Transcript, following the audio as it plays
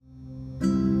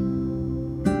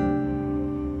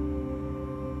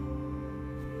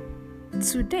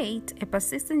To date, a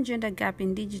persistent gender gap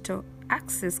in digital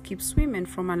access keeps women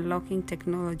from unlocking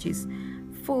technology's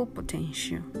full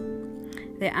potential.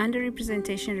 Their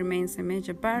underrepresentation remains a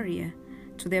major barrier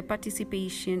to their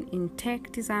participation in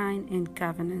tech design and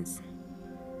governance.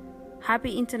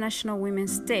 Happy International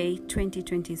Women's Day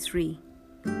 2023.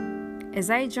 As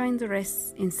I join the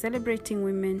rest in celebrating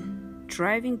women,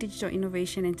 driving digital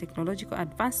innovation and technological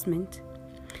advancement,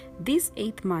 this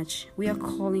 8th March, we are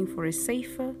calling for a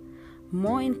safer,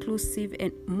 more inclusive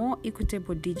and more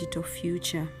equitable digital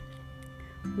future.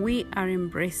 We are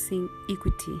embracing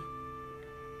equity,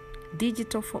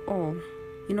 digital for all,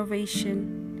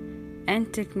 innovation,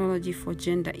 and technology for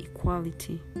gender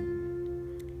equality.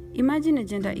 Imagine a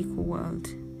gender equal world,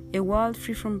 a world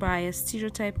free from bias,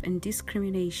 stereotype, and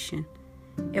discrimination,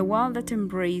 a world that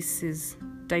embraces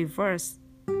diverse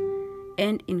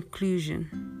and inclusion,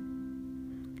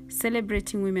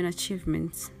 celebrating women's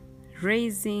achievements,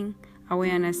 raising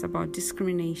awareness about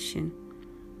discrimination,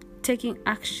 taking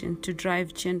action to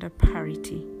drive gender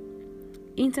parity.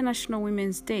 International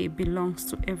Women's Day belongs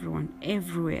to everyone,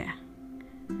 everywhere.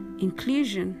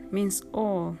 Inclusion means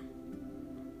all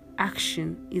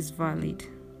action is valid.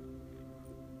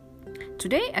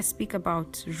 Today I speak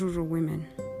about rural women.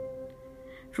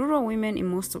 Rural women in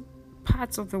most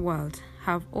parts of the world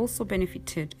have also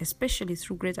benefited, especially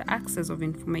through greater access of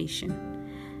information.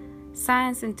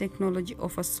 Science and technology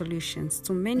offer solutions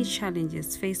to many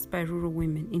challenges faced by rural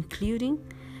women, including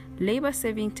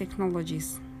labor-saving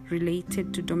technologies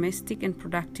related to domestic and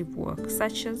productive work,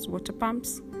 such as water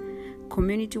pumps,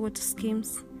 community water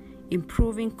schemes,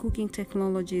 improving cooking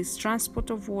technologies, transport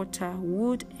of water,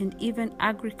 wood, and even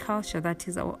agriculture that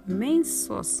is our main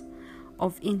source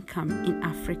of income in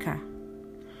Africa.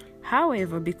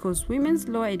 However, because women's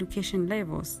lower education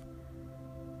levels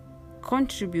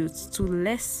contributes to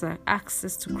lesser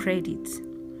access to credit,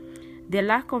 the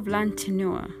lack of land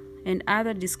tenure and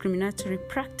other discriminatory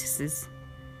practices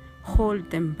hold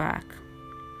them back.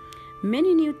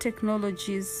 Many new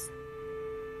technologies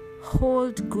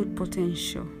hold good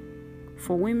potential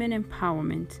for women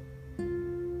empowerment,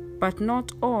 but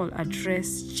not all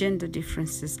address gender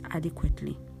differences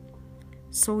adequately.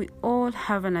 So we all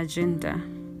have an agenda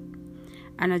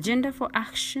for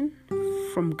action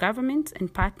from government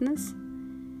and partners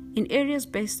in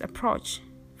areas-based approach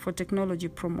for technology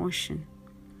promotion,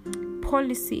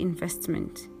 policy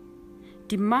investment,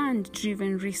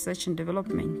 demand-driven research and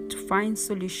development to find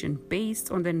solutions based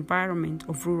on the environment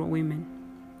of rural women.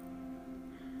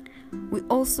 We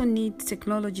also need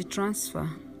technology transfer,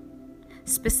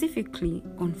 specifically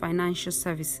on financial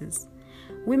services.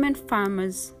 Women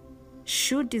farmers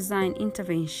should design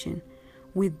intervention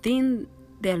within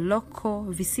their local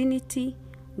vicinity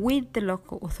with the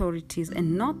local authorities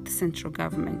and not the central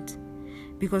government,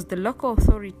 because the local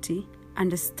authority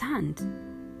understand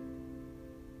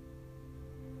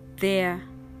their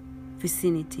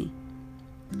vicinity.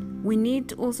 We need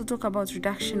to also talk about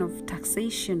reduction of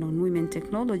taxation on women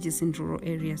technologies in rural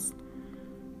areas.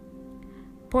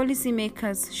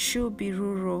 Policymakers should be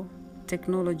rural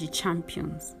technology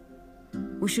champions.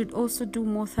 We should also do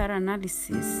more thorough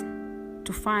analysis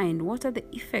to find what are the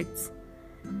effects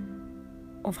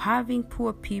of having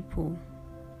poor people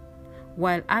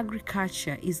while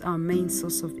agriculture is our main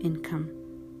source of income.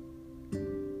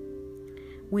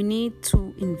 We need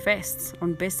to invest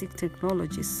on basic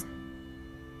technologies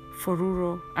for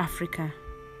rural Africa.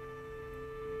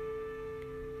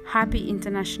 Happy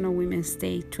International Women's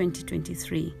Day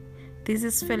 2023. This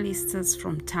is Felicitas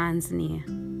from Tanzania.